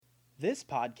This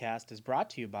podcast is brought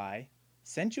to you by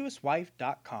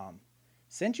SensuousWife.com.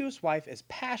 Sensuous Wife is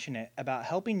passionate about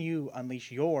helping you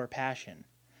unleash your passion.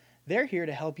 They're here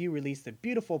to help you release the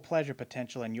beautiful pleasure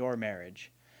potential in your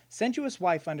marriage. Sensuous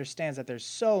Wife understands that there's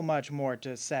so much more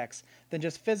to sex than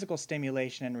just physical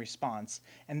stimulation and response,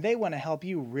 and they want to help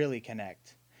you really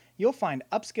connect. You'll find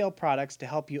upscale products to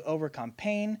help you overcome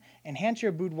pain, enhance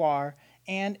your boudoir,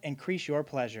 and increase your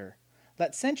pleasure.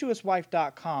 Let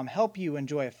SensuousWife.com help you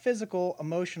enjoy a physical,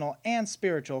 emotional, and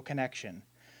spiritual connection.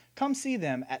 Come see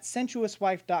them at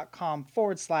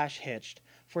SensuousWife.com/hitched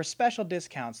for special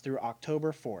discounts through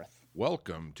October 4th.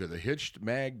 Welcome to the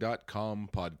HitchedMag.com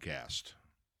podcast.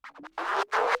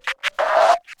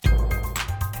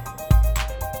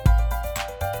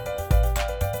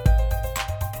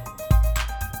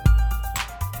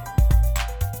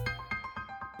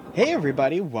 Hey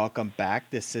everybody, welcome back.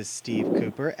 This is Steve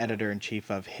Cooper,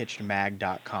 editor-in-chief of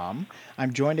HitchedMag.com.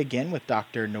 I'm joined again with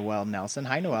Dr. Noelle Nelson.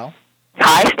 Hi, Noelle.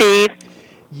 Hi, Steve.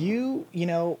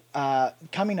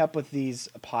 Coming up with these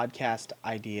podcast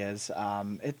ideas,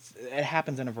 it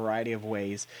happens in a variety of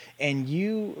ways. And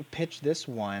you pitched this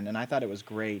one, and I thought it was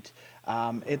great.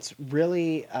 It's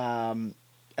really, a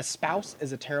spouse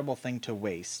is a terrible thing to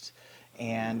waste.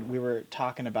 And we were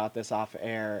talking about this off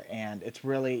air, and it's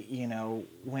really,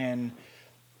 when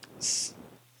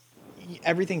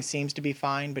everything seems to be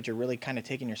fine, but you're really kind of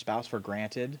taking your spouse for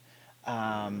granted.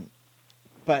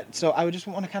 But so I would just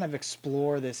want to kind of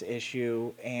explore this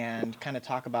issue and kind of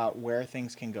talk about where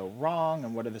things can go wrong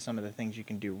and what are some of the things you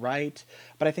can do right.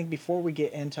 But I think before we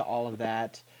get into all of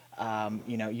that,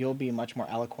 you'll be much more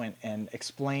eloquent in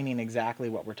explaining exactly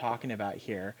what we're talking about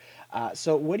here.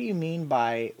 So what do you mean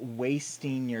by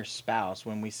wasting your spouse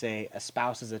when we say a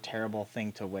spouse is a terrible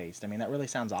thing to waste? I mean, that really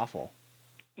sounds awful.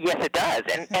 Yes, it does.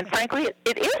 And frankly,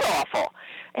 it is awful.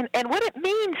 And what it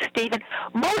means, Stephen,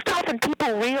 most often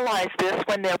people realize this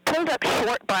when they're pulled up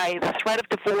short by the threat of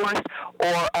divorce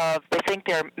or of they think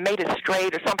their mate is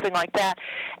straight or something like that.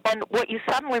 And what you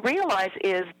suddenly realize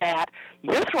is that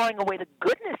you're throwing away the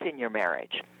goodness in your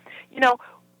marriage.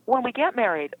 When we get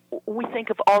married, we think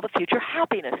of all the future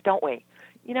happiness, don't we?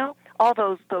 All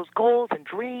those goals and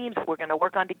dreams we're going to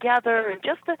work on together, and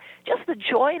just the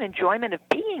joy and enjoyment of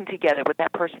being together with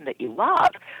that person that you love.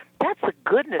 That's the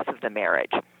goodness of the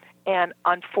marriage. And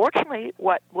unfortunately,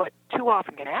 what too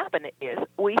often can happen is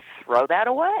we throw that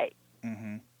away.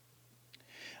 Mm-hmm.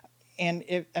 And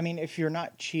if you're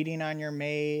not cheating on your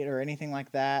mate or anything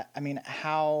like that,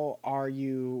 how are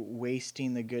you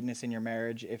wasting the goodness in your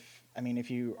marriage if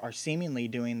you are seemingly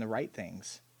doing the right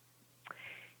things?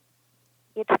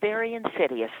 It's very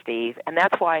insidious, Steve, and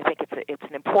that's why I think it's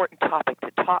an important topic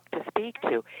to speak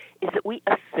to, is that we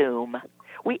assume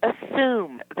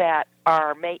that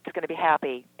our mate's going to be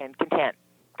happy and content,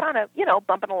 kind of,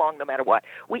 bumping along no matter what.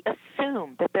 We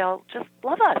assume that they'll just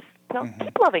love us. They'll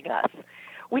keep loving us.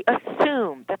 We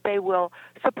assume that they will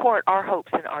support our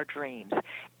hopes and our dreams.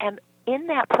 And in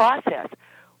that process,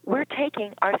 we're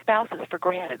taking our spouses for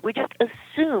granted. We just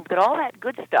assume that all that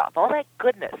good stuff, all that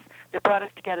goodness that brought us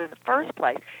together in the first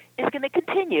place is going to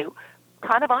continue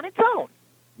kind of on its own.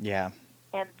 Yeah.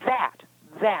 And that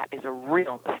is a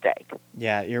real mistake.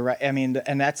 Yeah, you're right.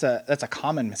 And that's a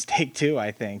common mistake too,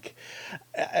 I think.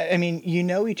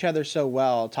 Each other so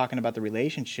well, talking about the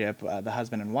relationship, the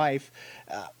husband and wife.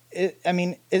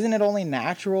 Isn't it only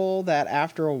natural that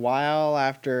after a while,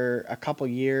 after a couple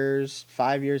years,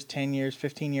 5 years, 10 years,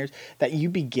 15 years, that you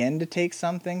begin to take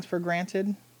some things for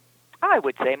granted? I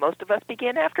would say most of us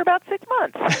begin after about 6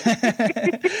 months.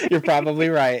 You're probably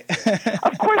right.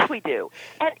 Of course we do.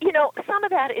 And, some of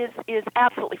that is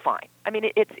absolutely fine.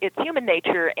 It's human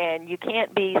nature, and you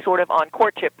can't be sort of on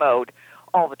courtship mode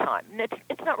all the time. And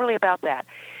it's not really about that.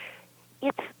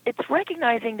 It's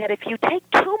recognizing that if you take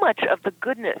too much of the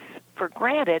goodness for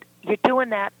granted, you're doing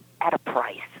that at a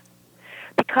price.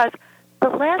 Because the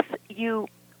less you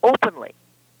openly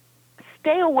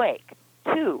stay awake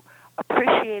to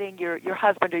appreciating your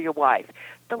husband or your wife,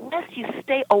 the less you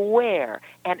stay aware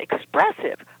and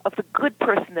expressive of the good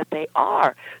person that they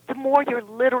are, the more you're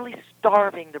literally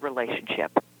starving the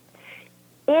relationship.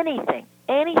 Anything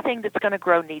that's going to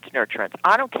grow needs nurturance.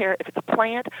 I don't care if it's a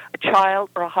plant, a child,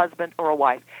 or a husband, or a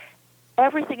wife.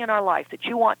 Everything in our life that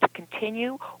you want to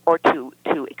continue or to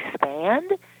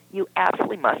expand, you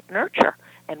absolutely must nurture,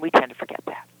 and we tend to forget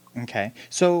that. Okay.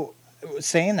 So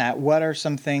saying that, what are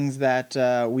some things that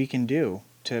we can do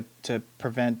to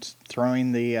prevent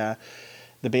throwing the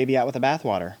baby out with the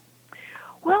bathwater?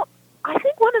 Well, I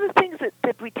think one of the things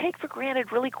that we take for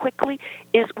granted really quickly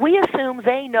is we assume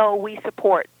they know we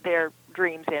support their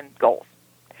dreams and goals.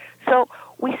 So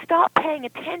we stop paying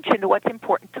attention to what's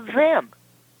important to them.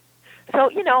 So,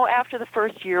 after the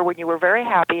first year when you were very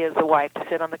happy as a wife to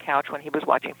sit on the couch when he was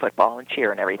watching football and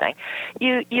cheer and everything,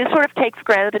 you sort of take for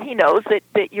granted that he knows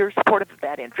that you're supportive of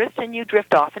that interest, and you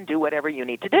drift off and do whatever you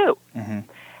need to do. Mm-hmm.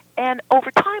 And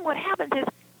over time what happens is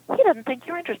he doesn't think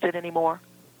you're interested anymore.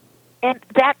 And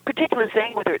that particular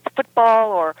thing, whether it's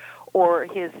football or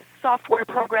his software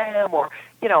program or,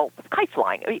 kite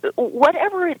flying,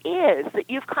 whatever it is that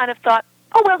you've kind of thought,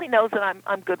 oh, well, he knows that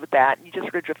I'm good with that, and you just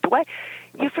sort of drift away.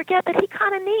 You forget that he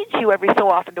kind of needs you every so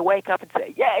often to wake up and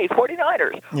say, yay,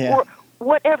 49ers, Yeah. or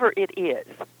whatever it is.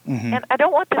 Mm-hmm. And I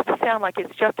don't want this to sound like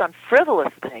it's just on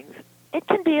frivolous things. It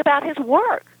can be about his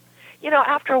work.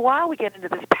 After a while we get into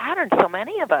this pattern, so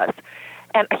many of us,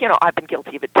 and, I've been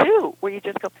guilty of it too, where you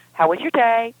just go, how was your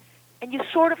day? And you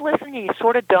sort of listen and you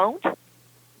sort of don't.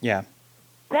 Yeah.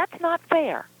 That's not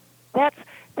fair. That's,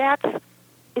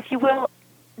 if you will,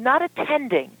 not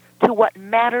attending to what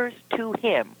matters to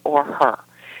him or her.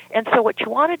 And so what you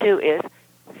want to do is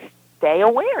stay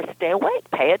aware, stay awake,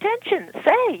 pay attention,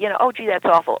 say, oh, gee, that's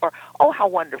awful, or, oh, how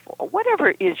wonderful, or whatever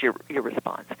is your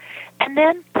response. And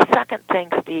then the second thing,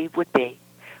 Steve, would be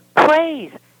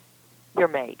praise your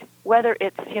mate, whether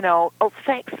it's, oh,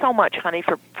 thanks so much, honey,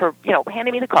 for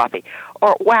handing me the coffee,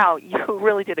 or, wow, you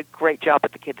really did a great job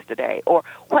with the kids today, or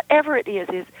whatever it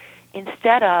is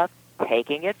instead of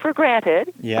taking it for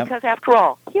granted, Yep. because after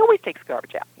all, he always takes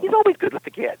garbage out. He's always good with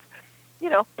the kids.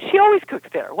 She always cooks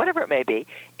dinner, whatever it may be,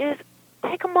 is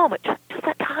take a moment, just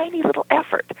a tiny little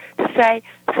effort to say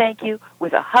thank you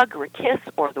with a hug or a kiss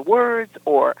or the words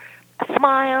or a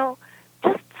smile,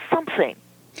 just something.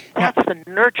 That's the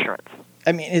nurturance.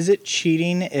 I mean, is it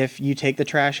cheating if you take the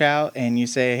trash out and you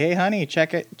say, hey, honey,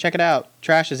 check it out,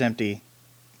 trash is empty?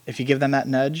 If you give them that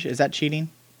nudge, is that cheating?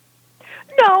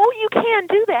 No, you can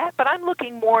do that, but I'm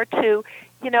looking more to,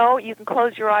 you can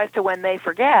close your eyes to when they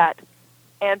forget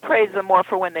and praise them more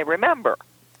for when they remember.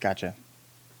 Gotcha.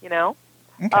 Okay.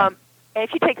 And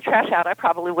if you take the trash out, I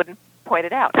probably wouldn't point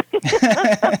it out.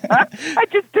 I'd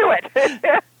just do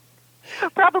it.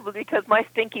 Probably because my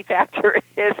stinky factor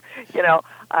is,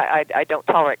 I don't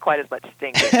tolerate quite as much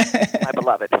stink as my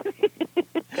beloved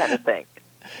kind of thing.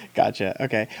 Gotcha.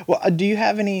 Okay. Well, do you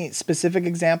have any specific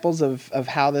examples of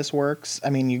how this works?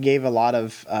 I mean, you gave a lot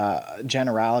of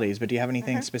generalities, but do you have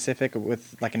anything specific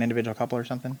with like an individual couple or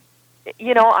something?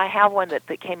 I have one that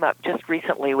came up just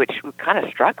recently, which kind of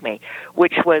struck me,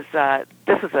 which was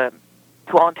this is to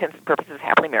all intents and purposes,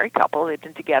 happily married couple. They'd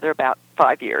been together about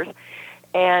 5 years.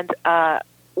 And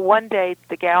one day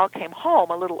the gal came home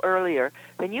a little earlier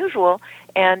than usual,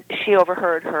 and she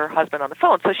overheard her husband on the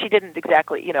phone. So she didn't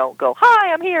exactly, go,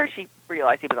 hi, I'm here. She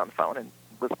realized he was on the phone and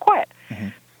was quiet. Mm-hmm.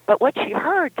 But what she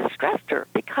heard distressed her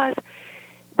because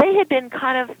they had been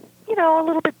kind of, a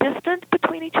little bit distant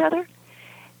between each other.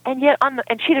 And yet,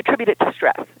 and she'd attribute it to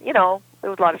stress. There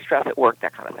was a lot of stress at work,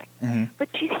 that kind of thing. Mm-hmm. But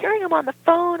she's hearing him on the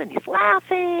phone, and he's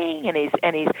laughing, and he's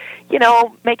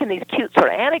making these cute sort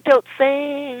of anecdote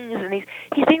things, and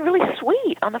he's being really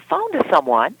sweet on the phone to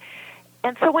someone.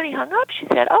 And so when he hung up, she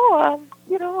said, "Oh,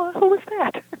 who was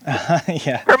that?"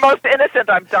 Yeah. Her most innocent,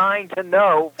 I'm dying to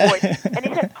know voice. And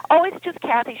he said, "Oh, it's just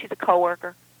Kathy. She's a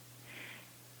coworker."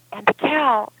 And the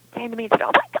gal came to me and said,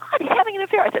 "Oh my God, he's having an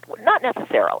affair." I said, "Well, not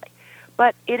necessarily."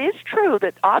 But it is true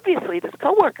that obviously this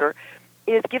coworker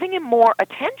is giving him more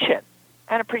attention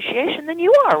and appreciation than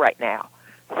you are right now.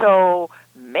 So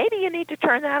maybe you need to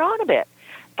turn that on a bit.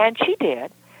 And she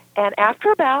did. And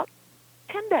after about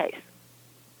 10 days,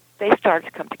 they started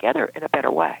to come together in a better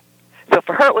way. So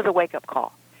for her, it was a wake-up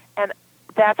call. And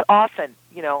that's often,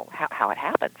 how it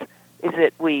happens, is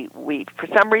that we for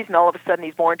some reason, all of a sudden,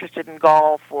 he's more interested in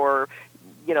golf, or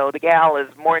the gal is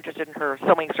more interested in her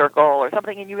sewing circle or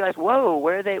something, and you realize, whoa,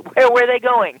 where are they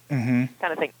going? Mm-hmm.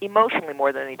 Kind of thing, emotionally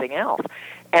more than anything else.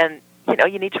 And,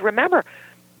 you need to remember,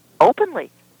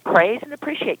 openly, praise and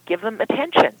appreciate, give them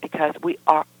attention, because we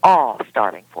are all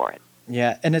starving for it.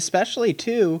 Yeah, and especially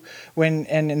too when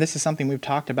and this is something we've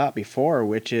talked about before,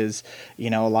 which is, a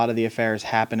lot of the affairs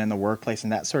happen in the workplace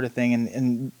and that sort of thing.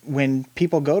 And when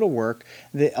people go to work,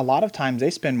 a lot of times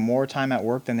they spend more time at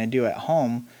work than they do at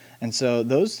home. And so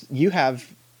you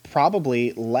have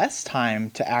probably less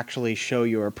time to actually show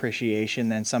your appreciation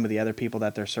than some of the other people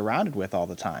that they're surrounded with all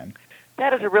the time.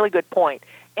 That is a really good point.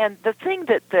 And the thing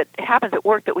that happens at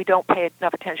work that we don't pay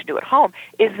enough attention to at home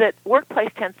is that workplace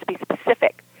tends to be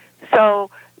specific. So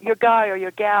your guy or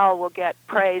your gal will get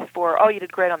praise for, oh, you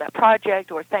did great on that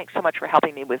project, or thanks so much for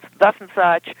helping me with thus and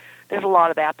such. There's a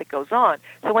lot of that goes on.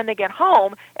 So when they get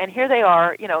home and here they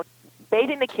are,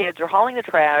 bathing the kids or hauling the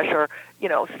trash or,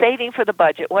 saving for the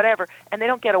budget, whatever, and they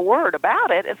don't get a word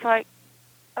about it, it's like,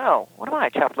 Oh, what am I,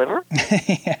 chopped liver?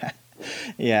 Yeah.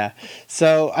 Yeah.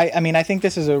 So I mean, I think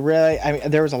this is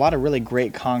there was a lot of really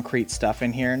great concrete stuff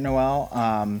in here, Noelle.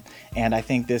 And I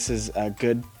think this is a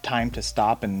good time to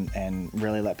stop and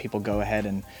really let people go ahead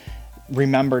and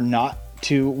remember not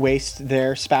to waste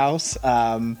their spouse.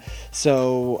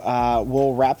 So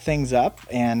we'll wrap things up.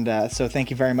 And so thank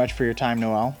you very much for your time,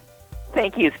 Noelle.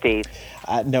 Thank you, Steve.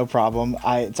 No problem.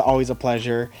 It's always a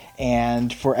pleasure.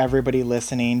 And for everybody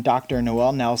listening, Dr.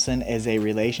 Noelle Nelson is a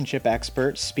relationship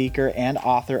expert, speaker, and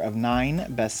author of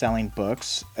 9 best-selling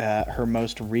books. Her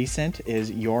most recent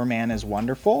is Your Man is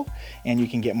Wonderful, and you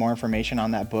can get more information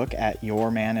on that book at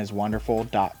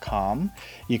yourmaniswonderful.com.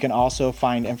 You can also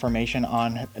find information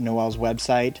on Noelle's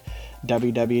website,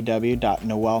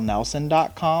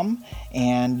 www.noellenelson.com,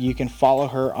 and you can follow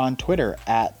her on Twitter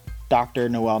at Dr.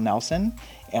 Noelle Nelson.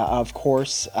 Of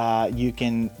course, you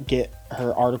can get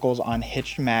her articles on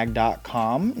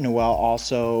hitchedmag.com. Noelle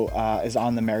also is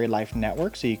on the Married Life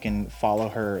Network, so you can follow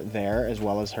her there as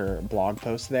well as her blog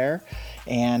posts there.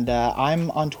 And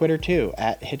I'm on Twitter too,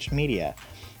 at Hitched Media.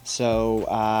 So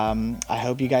I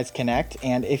hope you guys connect.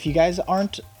 And if you guys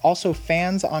aren't also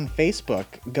fans on Facebook,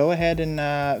 go ahead and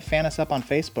fan us up on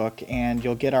Facebook, and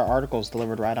you'll get our articles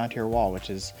delivered right onto your wall,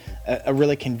 which is a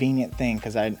really convenient thing,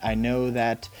 because I know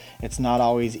that it's not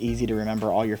always easy to remember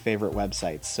all your favorite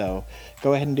websites. So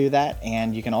go ahead and do that,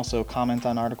 and you can also comment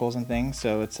on articles and things.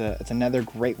 So it's another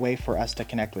great way for us to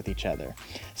connect with each other.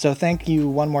 So thank you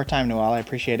one more time, Noelle. I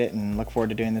appreciate it, and look forward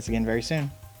to doing this again very soon.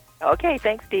 Okay,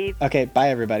 thanks, Steve. Okay, bye,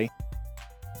 everybody.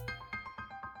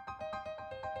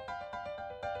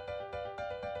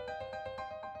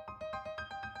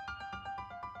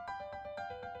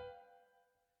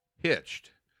 Hitched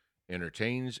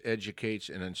entertains, educates,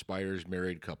 and inspires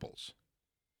married couples.